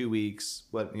another 2 weeks?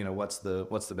 What's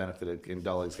the benefit? And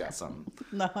Dolly's got something.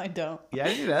 No, I don't. Yeah,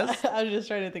 he does. I was just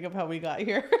trying to think of how we got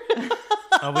here.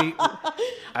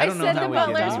 I don't know said how the we get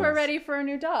butlers into were this. ready for a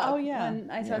new dog. Oh, yeah.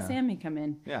 When I saw Yeah. Sammy come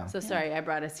in. Yeah. So sorry, I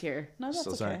brought us here. No, that's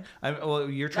So okay. sorry. Well,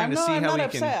 you're trying I'm to not, see I'm how not we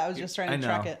upset. can. I was just trying to I know.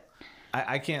 track it.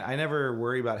 I can't. I never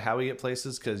worry about how we get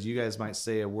places because you guys might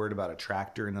say a word about a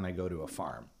tractor and then I go to a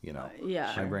farm. You know.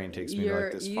 Yeah. My brain takes me to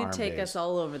like this You farm take days. us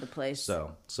all over the place.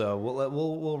 So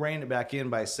we'll rein it back in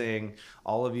by saying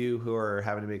all of you who are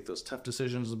having to make those tough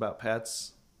decisions about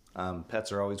pets,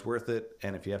 pets are always worth it.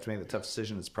 And if you have to make the tough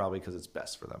decision, it's probably because it's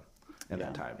best for them at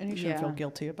that time. And you shouldn't Yeah. feel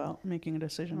guilty about making a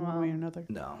decision one way or another.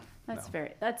 No, That's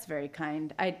very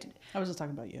kind. I was just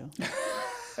talking about you.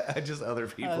 just other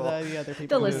people. The other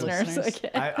people. The listeners. Okay.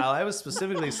 I was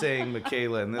specifically saying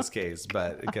Michaela in this case,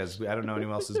 but because I don't know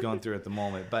anyone else who's going through it at the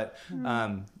moment. But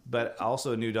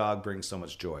also a new dog brings so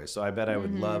much joy. So I bet I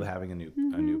would love having a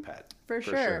new pet For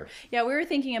sure. Yeah, we were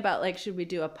thinking about like, should we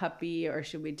do a puppy or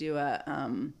should we do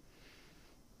a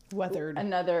Weathered.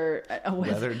 another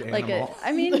Weathered like animal.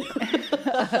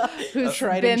 who's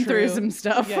tried been and through true. some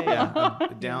stuff. Yeah,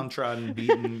 a downtrodden,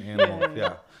 beaten animal.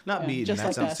 Yeah, not beaten. just That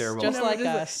like sounds us. terrible. Just like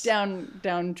Just us.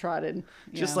 downtrodden.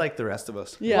 Just like the rest of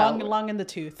us. Yeah. Long in the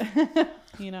tooth.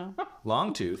 You know?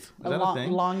 Long tooth. Is that a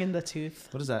thing? Long in the tooth.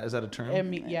 What is that? Is that a term? It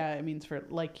means for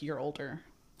like you're older.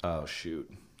 Oh shoot,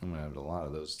 I'm gonna have a lot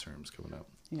of those terms coming up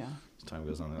Yeah. as time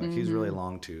goes on. Like he's really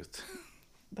long toothed.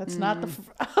 That's not the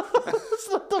that's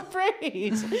not the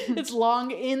phrase. It's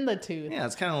long in the tooth. Yeah,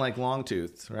 it's kind of like long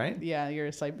tooth, right? Yeah, you're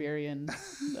a Siberian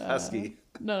Husky.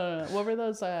 No. What were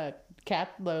those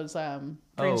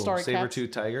prehistoric saber cats?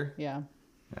 tooth tiger. Yeah.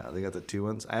 Yeah, they got the two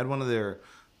ones. I had one of their.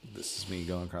 This is me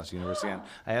going across the universe again.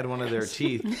 I had one of their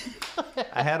teeth.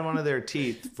 I had one of their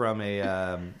teeth from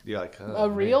a. You're like A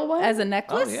real one? As a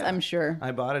necklace, Oh, yeah. I'm sure.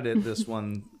 I bought it at this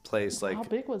one place. Like How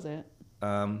big was it?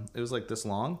 it was like this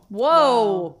long.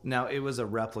 Whoa. Now it was a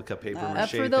replica paper mache.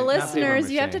 For thing. the Not paper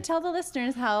listeners, you have mache. to tell the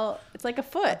listeners how it's like a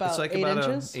foot. About It's like 8 about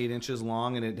inches? 8 inches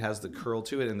long, and it has the curl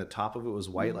to it, and the top of it was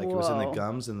white, like it was in the Whoa.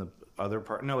 gums, and the other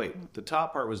part. No, wait, the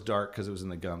top part was dark because it was in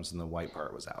the gums, and the white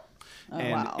part was out.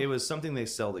 And wow. it was something they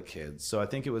sell to kids, so I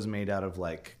think it was made out of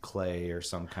like clay or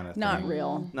some kind of Not thing.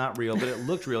 real. Not real, but it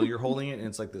looked real. You're holding it, and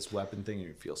it's like this weapon thing, and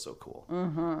you feel so cool.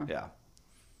 Yeah.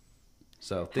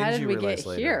 So things did you we realize get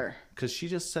later. here? Because she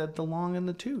just said the long in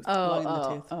the tooth. Long in the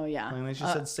tooth. Oh, yeah. And then she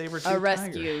said saber-tooth A tiger.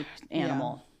 rescue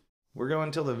animal. We're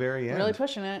going till the very end. Really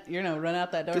pushing it. You're gonna run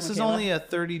out that door. This is Michaela. only a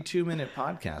 32-minute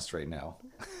podcast right now.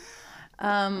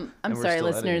 I'm we're sorry, still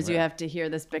listeners, editing you that. have to hear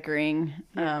this bickering.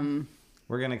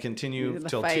 We're going to continue The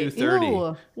till fight. 2:30.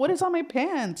 Ew, what is on my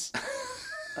pants?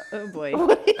 Oh boy.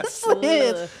 What is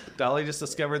it? Dolly just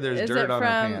discovered there's Is dirt it on her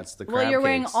from? pants. The Well, crab you're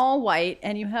wearing cakes. all white,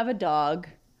 and you have a dog.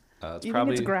 It's You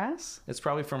probably think it's grass? It's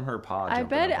probably from her paw. I jumping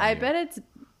bet. up on I you. bet it's.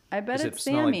 I bet Does it it's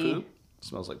smell Sammy. like poop? It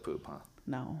smells like poop, huh?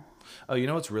 No. Oh, you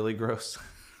know what's really gross?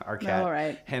 Our cat,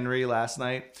 right. Henry, last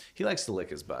night, he likes to lick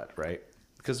his butt, right?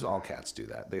 Because all cats do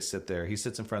that. They sit there. He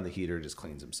sits in front of the heater, just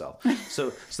cleans himself.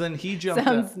 So then he jumped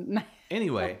Sounds up. nice.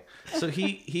 Anyway, so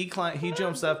he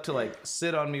jumps up to like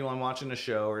sit on me while I'm watching a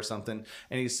show or something,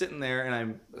 and he's sitting there, and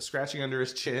I'm scratching under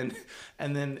his chin,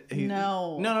 and then he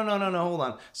No. no, hold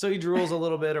on. So he drools a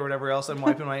little bit or whatever else. I'm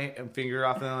wiping my finger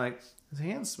off, and I'm like, his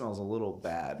hand smells a little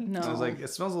bad. No. And I was like, it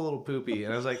smells a little poopy,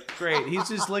 and I was like, great. He's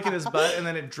just licking his butt, and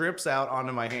then it drips out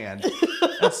onto my hand.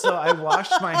 And so I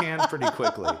washed my hand pretty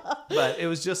quickly, but it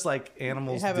was just like You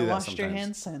animals do haven't that washed sometimes. your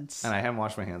hands since. And I haven't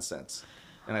washed my hands since.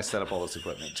 And I set up all this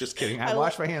equipment. Just kidding. I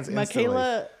washed my hands instantly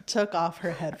Michaela took off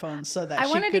her headphones so that I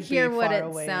she wanted to could hear be what far it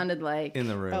away. sounded like. in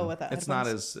the room. Oh, without it's not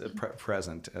headphones. as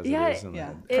present as Yeah, it is in the yeah.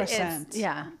 head. Present.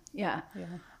 Yeah. Yeah.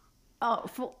 Oh,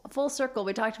 full circle.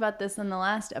 We talked about this in the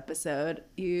last episode.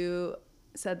 You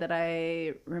said that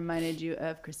I reminded you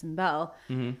of Kristen Bell.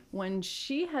 Mm-hmm. When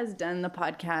she has done the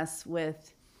podcast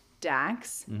with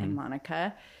Dax Mm-hmm. and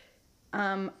Monica,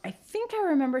 I think I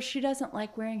remember she doesn't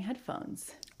like wearing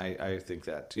headphones. I think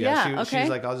that. Yeah, she, okay. She's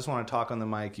like, I'll just want to talk on the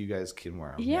mic. You guys can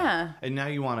wear them. Yeah. And now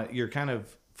you're kind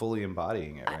of fully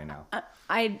embodying it right now.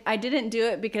 I didn't do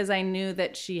it because I knew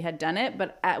that she had done it,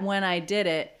 but when I did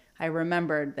it, I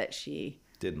remembered that she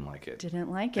Didn't like it. didn't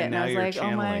like it. And And, now I was you're like,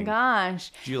 oh my channeling.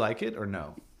 gosh. Do you like it or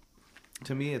no?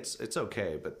 To me, it's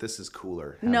okay, but this is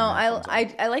cooler. having No, headphones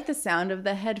on. I like the sound of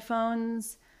the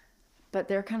headphones, but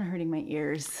they're kind of hurting my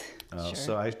ears. Oh,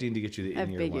 so I need to get you the have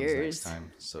in-ear big ones ears. next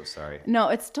time. So sorry. No,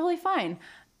 it's totally fine.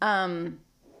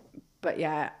 But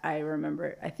yeah, I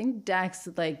remember. I think Dax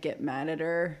would like get mad at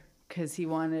her because he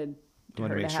wanted You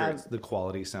want her to make to sure have. the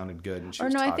quality sounded good. And she Or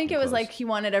was no, I think talking it was close. like he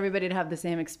wanted everybody to have the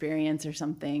same experience or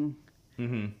something.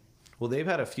 Well, they've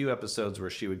had a few episodes where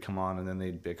she would come on and then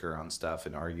they'd bicker on stuff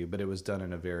and argue, but it was done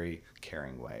in a very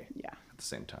caring way. Yeah. At the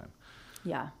same time.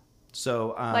 Yeah.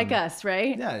 So Like us,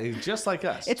 right? Yeah, just like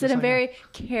us. It's just in a like very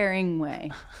caring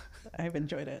way. I've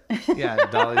enjoyed it. us. Yeah,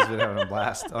 Dolly's been having a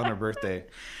blast on her birthday.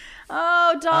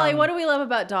 Oh, Dolly! What do we love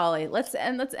about Dolly? Let's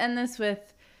end this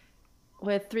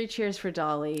with 3 cheers for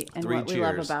Dolly and 3 what we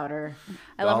love cheers. about her.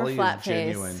 I Dolly love her flat is face.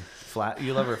 genuine. Flat.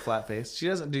 You love her flat face. She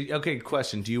doesn't. Okay,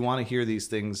 question. Do you want to hear these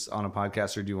things on a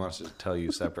podcast, or do you want us to tell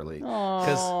you separately?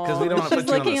 Because we don't want to She's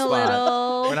put you on the looking a spot.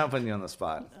 little- We're not putting you on the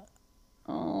spot.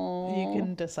 You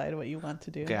can decide what you want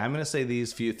to do. Okay, I'm going to say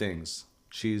these few things.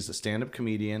 She's a stand-up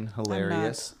comedian,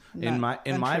 hilarious. In my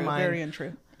untrue, mind, very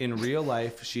untrue. in real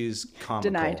life, she's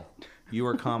comical. Denied. You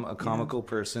are a comical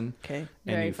person. Okay. And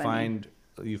Very you funny.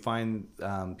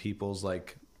 find people's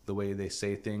like the way they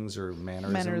say things or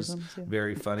mannerisms yeah.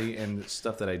 very funny, and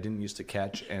stuff that I didn't used to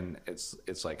catch, and it's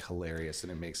like hilarious,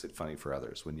 and it makes it funny for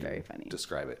others when you Very funny.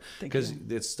 describe it, Thank because you.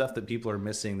 it's stuff that people are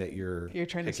missing that you're You're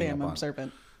trying to picking say I'm up on.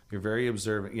 observant. You're very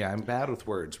observant. Yeah, I'm bad with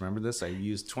words. Remember this? I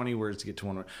used 20 words to get to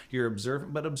one word. You're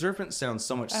observant, but observant sounds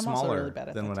so much I'm also smaller really bad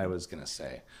at than that what I too. was going to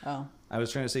say. Oh, I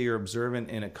was trying to say you're observant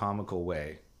in a comical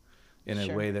way, in a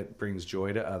Sure. way that brings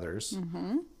joy to others.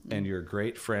 Mm-hmm. And you're a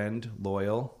great friend,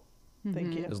 loyal,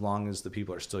 thank you. as long as the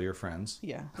people are still your friends.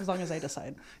 Yeah, as long as I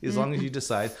decide. As long as you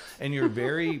decide. And you're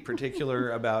very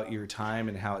particular about your time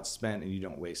and how it's spent, and you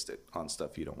don't waste it on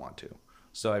stuff you don't want to.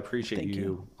 So I appreciate Thank you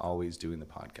you. always doing the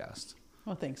podcast.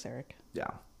 Well, thanks, Eric.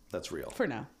 Yeah, that's real. For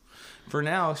now. For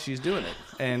now, she's doing it,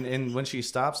 and when she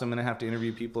stops, I'm gonna have to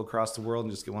interview people across the world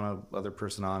and just get one other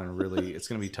person on, and really, it's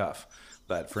gonna be tough.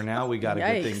 But for now, we got a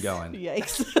good thing Yikes. going.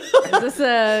 Yikes. Is this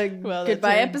a Well, that's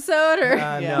goodbye it. episode or?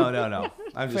 Yeah. No.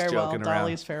 I'm just Farewell, joking around.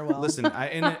 Dolly's farewell. Listen, you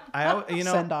know,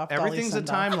 Send off, Dolly's everything's a send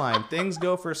off. timeline. Things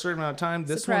go for a certain amount of time.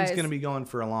 This one's Surprise. gonna be going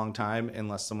for a long time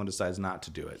unless someone decides not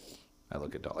to do it. I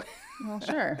look at Dolly. Well,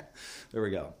 sure. There we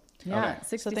go. Yeah. Okay.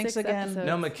 66 thanks again. episodes.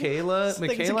 No, Michaela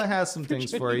again has some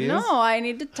things for you. No, I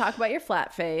need to talk about your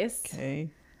flat face. Okay.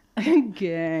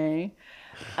 Okay.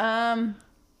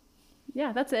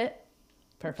 Yeah, that's it.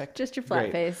 Perfect. Just your flat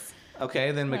Great. face.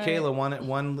 Okay, then Michaela,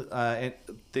 one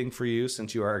thing for you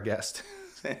since you are our guest.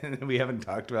 And we haven't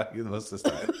talked about you most of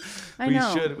this time. I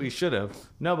know. We should have.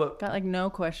 No, but Got like no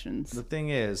questions. the thing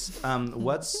is,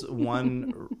 what's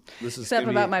one? This is Except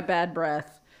gonna be- about my bad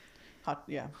breath. Hot,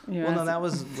 yeah. You Well, no,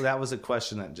 asked- that was a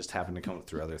question that just happened to come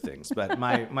through other things. But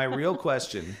my real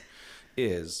question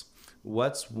is,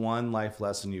 what's one life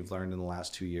lesson you've learned in the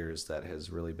last 2 years that has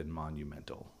really been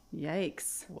monumental?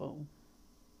 Yikes. Whoa.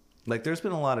 Like, there's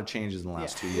been a lot of changes in the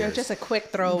last 2 years. Yeah, just a quick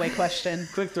throwaway question.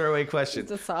 quick throwaway question.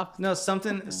 It's a soft. No,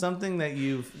 something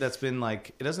that that's been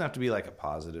like, it doesn't have to be like a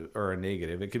positive or a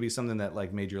negative. It could be something that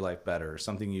like made your life better,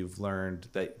 something you've learned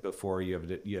that before you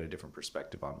had a different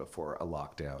perspective on, before a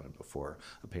lockdown and before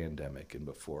a pandemic and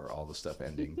before all the stuff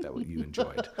ending that you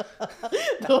enjoyed.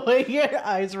 The way your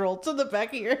eyes roll to the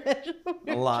back of your head.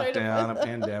 A lockdown, a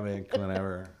pandemic,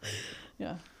 whatever.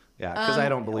 Yeah. Yeah, because I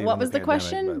don't believe what in was the pandemic,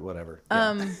 question? but whatever.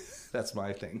 Yeah. That's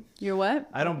my thing. You're what?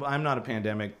 I'm not a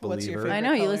pandemic What's your believer. I favorite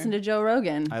know you color? listen to Joe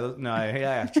Rogan.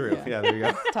 Yeah, true. Yeah, there you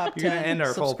go. Top You're gonna 10 end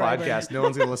our whole subscriber. podcast. No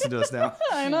one's gonna listen to us now.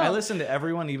 I know. I listen to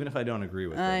everyone, even if I don't agree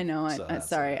with them. I know. So I'm that's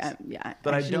sorry. nice.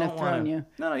 But I don't shouldn't have thrown want to. you.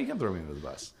 No, you can throw me under the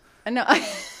bus. I know.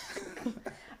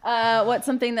 What's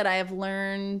something that I have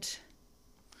learned?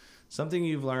 Something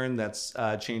you've learned that's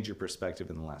changed your perspective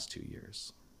in the last 2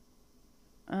 years.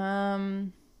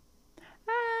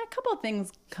 A couple of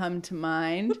things come to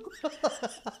mind.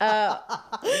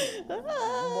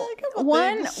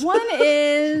 One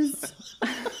is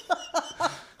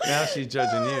Now she's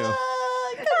judging you.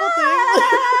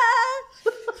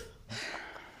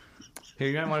 Here,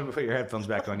 you might want to put your headphones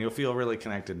back on. You'll feel really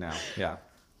connected now. Yeah.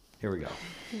 Here we go.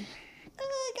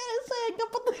 I gotta say a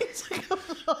couple things.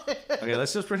 Okay,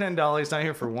 let's just pretend Dolly's not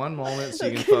here for one moment so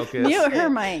you can focus. mute her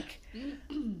mic.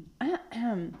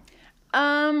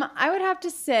 I would have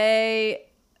to say,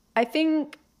 I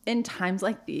think in times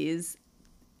like these,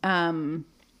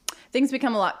 things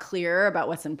become a lot clearer about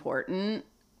what's important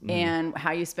and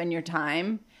how you spend your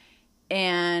time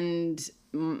and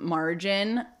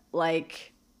margin,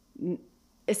 like,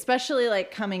 especially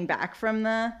like coming back from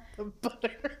the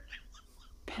Butter.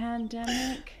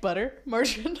 pandemic. Butter?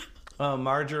 Margarine? Oh,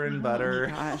 margarine, butter.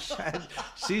 Gosh.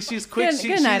 She's quick.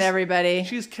 Good night, everybody.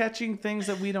 She's catching things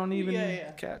that we don't even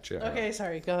Yeah. catch. Yeah. Okay,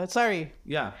 sorry. Go ahead. Sorry.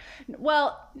 Yeah.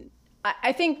 Well,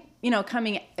 I think,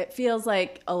 it feels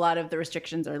like a lot of the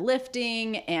restrictions are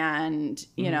lifting and,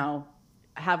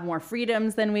 have more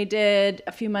freedoms than we did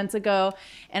a few months ago.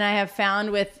 And I have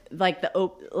found with like the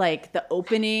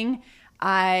opening,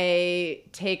 I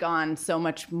take on so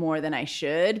much more than I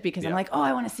should because I'm Yeah. like, oh,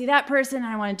 I want to see that person and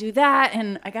I want to do that.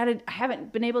 And I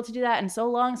haven't been able to do that in so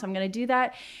long. So I'm going to do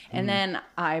that. And then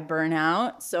I burn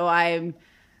out. So I'm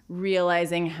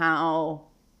realizing how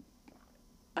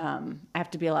I have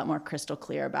to be a lot more crystal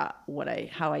clear about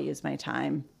how I use my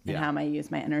time and Yeah. how I use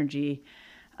my energy.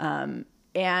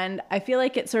 And I feel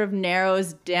like it sort of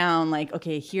narrows down like,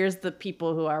 okay, here's the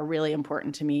people who are really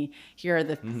important to me. Here are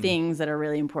the things that are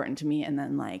really important to me. And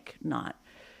then like not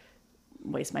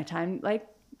waste my time like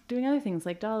doing other things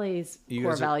like Dolly's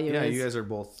core value is. You guys are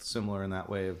both similar in that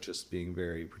way of just being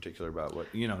very particular about what,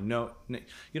 you don't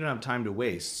have time to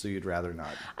waste. So you'd rather not.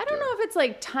 I don't know if it's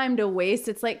like time to waste.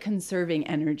 It's like conserving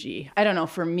energy. I don't know.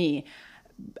 For me,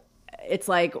 it's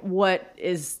like what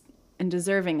is, and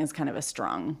deserving is kind of a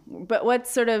strong, but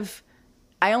what's sort of,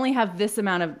 I only have this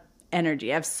amount of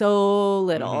energy. I have so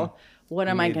little. What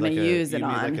am I going to use it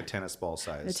on? Like a tennis ball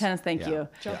size. The tennis, thank you.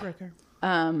 Jawbreaker.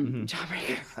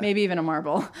 Jawbreaker. Maybe even a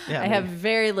marble. Yeah, I have maybe.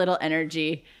 very little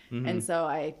energy. And so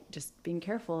I just being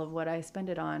careful of what I spend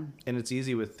it on. And it's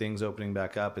easy with things opening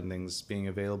back up and things being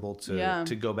available to Yeah.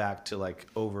 to go back to like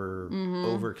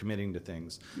over committing to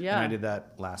things. Yeah. And I did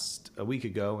that a week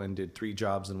ago and did 3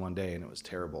 jobs in one day and it was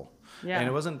terrible. Yeah. And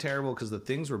it wasn't terrible because the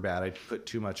things were bad. I put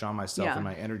too much on myself Yeah. and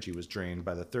my energy was drained.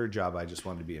 By the 3rd job, I just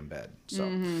wanted to be in bed. So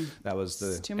that was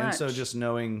It's too And so much. just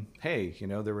knowing, hey,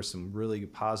 there were some really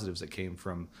positives that came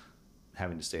from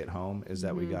having to stay at home is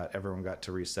that everyone got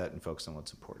to reset and focus on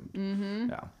what's important.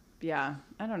 Yeah. Yeah.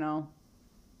 I don't know.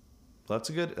 Well, that's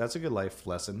a good life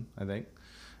lesson, I think.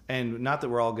 And not that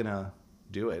we're all gonna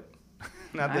do it.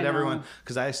 Not I that know. everyone,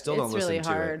 because I still don't It's listen really to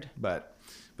hard. it. But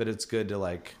it's good to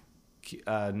like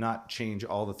not change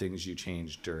all the things you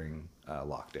changed during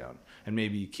lockdown, and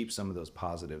maybe keep some of those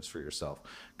positives for yourself.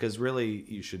 Because really,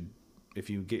 you should. If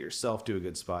you get yourself to a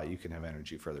good spot, you can have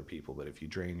energy for other people. But if you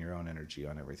drain your own energy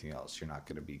on everything else, you're not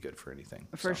going to be good for anything.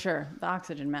 For So, sure. The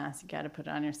oxygen mask, you got to put it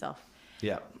on yourself.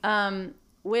 Yeah.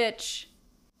 Which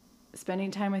spending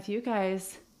time with you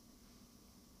guys,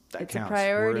 That it's a counts.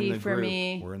 priority We're in the for group.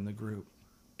 me. We're in the group.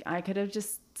 I could have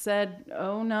just said,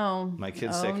 "Oh no, My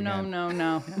kid's oh sick no, again."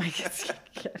 no, my kid's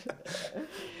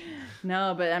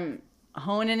no." But I'm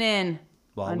honing in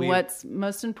Well, on what's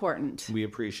most important. We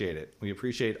appreciate it. We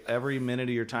appreciate every minute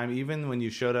of your time, even when you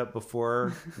showed up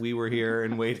before we were here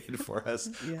and waited for us.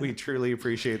 Yeah. We truly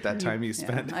appreciate that time you Yeah,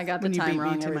 spent. I got the When you beat time me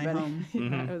wrong, to my everybody. home.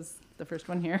 Yeah, I was the first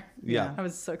one here. Yeah. I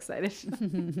was so excited.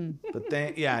 But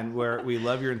and we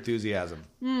love your enthusiasm.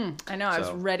 I know. I was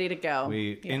So, ready to go.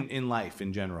 In life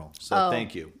in general. So Oh.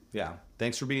 thank you. Yeah.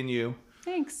 Thanks for being you.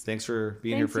 Thanks. Thanks for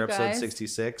being Thanks, here for you episode guys.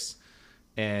 66.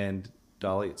 And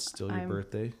Dolly, it's still your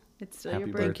birthday. It's still Happy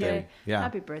your birthday. birthday. Yeah.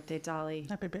 Happy birthday, Dolly.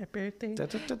 Happy birthday.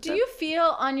 Do you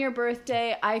feel on your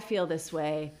birthday? I feel this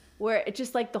way, where it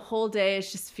just like the whole day, it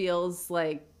just feels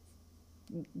like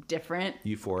different.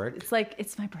 Euphoric? It's like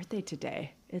it's my birthday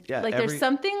today. It's Yeah, like every- there's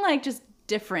something like just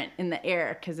different in the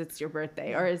air because it's your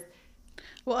birthday, or is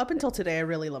Well, up until today, I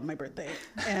really love my birthday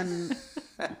and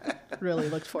really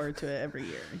looked forward to it every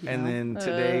year. And then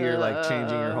today you're like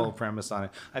changing your whole premise on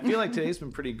it. I feel like today's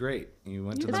been pretty great. You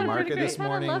went to It's the been market pretty this great. Had a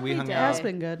morning. We lovely hung day. out. It's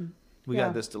been good. We Yeah.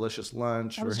 got this delicious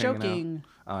lunch. I was We're hanging joking.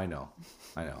 out. Oh, I know.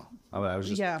 I was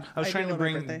just. Yeah, I was I trying do to love my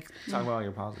bring birthday. talk about all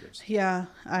your positives. Yeah,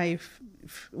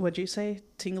 what'd you say?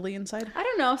 Tingly inside? I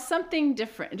don't know, something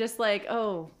different. Just like,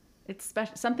 oh, it's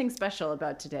special, something special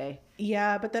about today.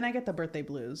 Yeah, but then I get the birthday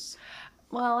blues.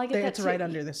 Well, I get They- that it's too. right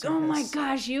under the Oh my surface.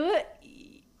 gosh,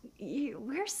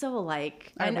 we're so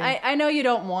alike. Are And we? I know you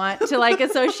don't want to like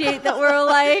associate that we're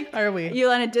alike. Are we? You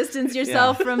want to distance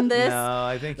yourself from this. No,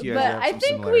 I think you. But guys have I some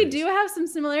think we similarities. do have some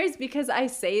similarities because I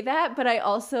say that, but I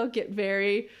also get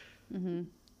very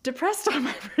depressed on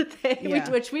my birthday, Yeah.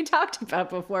 which we talked about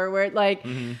before, where like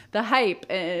the hype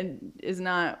and is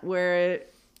not where it.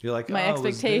 You're like, my oh, was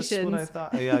this what I expectations.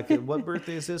 thought? Yeah, okay, what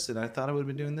birthday is this? And I thought I would have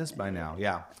been doing this by now.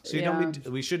 Yeah. So you don't.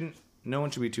 We shouldn't. No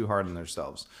one should be too hard on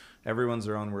themselves. Everyone's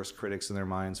their own worst critics in their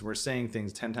minds. We're saying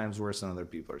things 10 times worse than other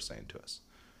people are saying to us,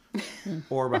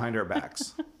 or behind our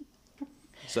backs.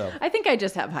 So I think I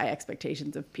just have high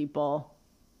expectations of people,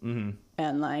 and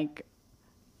like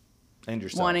and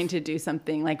yourself. wanting to do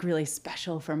something like really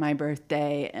special for my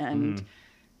birthday, and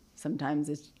sometimes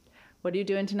it's, what are you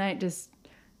doing tonight? Just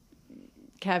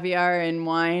caviar and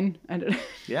wine. I don't.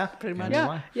 Yeah, Pretty and much.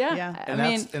 wine. Yeah. Yeah. And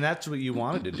I that's mean, that's what you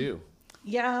wanted to do.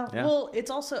 Yeah, Yeah. well, it's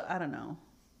also, I don't know.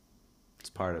 It's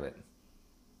part of it.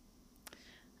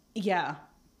 Yeah,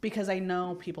 because I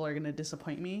know people are going to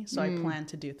disappoint me, so I plan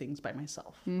to do things by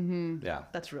myself. Yeah.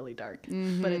 That's really dark,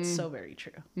 but it's so very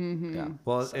true. Yeah.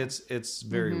 Well, it's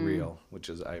very real, which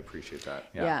is I appreciate that.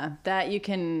 yeah, that you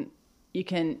can you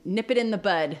can nip it in the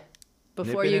bud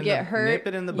before Nip it you in get the- hurt. nip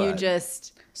it in the You bud.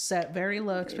 just Set very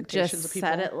low expectations of people.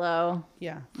 set it low.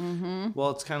 Yeah.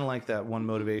 Well, it's kind of like that one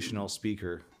motivational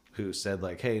speaker who said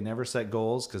like, hey, never set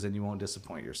goals because then you won't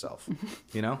disappoint yourself.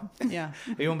 You know? Yeah.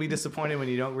 You won't be disappointed when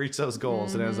you don't reach those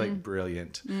goals. And I was like,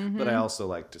 brilliant. But I also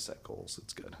like to set goals.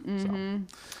 It's good. So,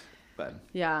 but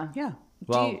Yeah. Yeah.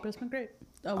 Well- But it's been great.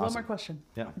 One Awesome. more question.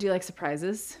 yeah. Do you like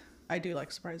surprises? I do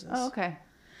like surprises. Oh, okay.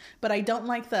 But I don't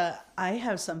like I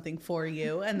have something for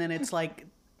you, and then it's like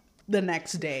the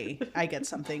next day I get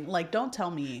something. Like, don't tell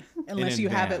me unless you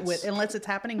have it advance. unless it's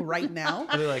happening right now.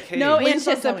 They're like, hey, No Please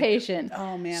don't tell me. anticipation.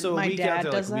 Oh man, so a my week out, dad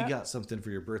they're does like, that. we got something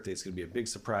for your birthday. It's going to be a big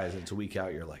surprise. And it's a week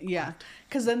out, you're like, Yeah,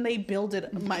 because then they build it.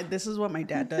 This is what my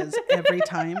dad does every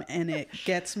time, and it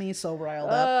gets me so riled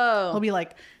up. He'll be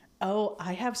like, "Oh,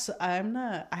 I have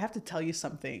to tell you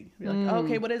something." Be like,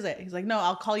 "Okay, what is it?" He's like, "No,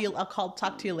 I'll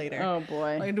talk to you later." Oh,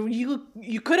 boy. Like,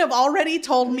 you could have already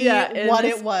told me in what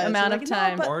this it was. amount Like, of "No,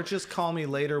 time." but-" or just call me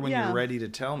later when Yeah. you're ready to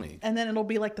tell me. and then it'll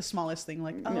be like the smallest thing,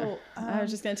 like, "Oh, I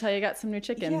was just gonna tell you I got some new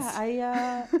chickens.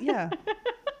 yeah,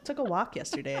 took a walk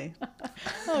yesterday."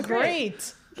 Oh,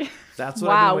 great. That's what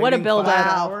Wow, I've been what a waiting build 5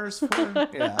 up. hours for.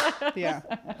 Yeah. Yeah,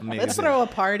 Amazing. let's throw a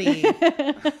party.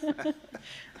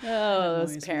 Oh,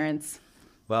 those Noise. parents.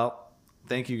 Well,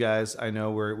 thank you guys. I know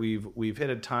we've hit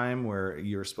a time where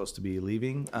you're supposed to be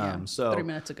leaving. So 3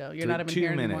 minutes ago. You're not even 2 here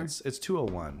minutes. anymore. It's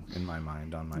 2:01 in my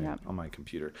mind on my Yep. on my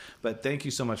computer. But thank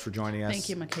you so much for joining us. Thank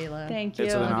you, Michaela. Thank you.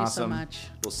 It's been Love you so awesome. much.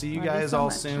 We'll see you Love you guys so all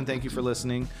much. soon. Thank you for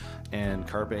listening. And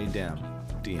carpe diem.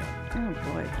 Diem. Oh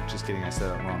boy. Just kidding. I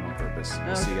said it wrong on purpose.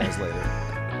 We'll see you guys later.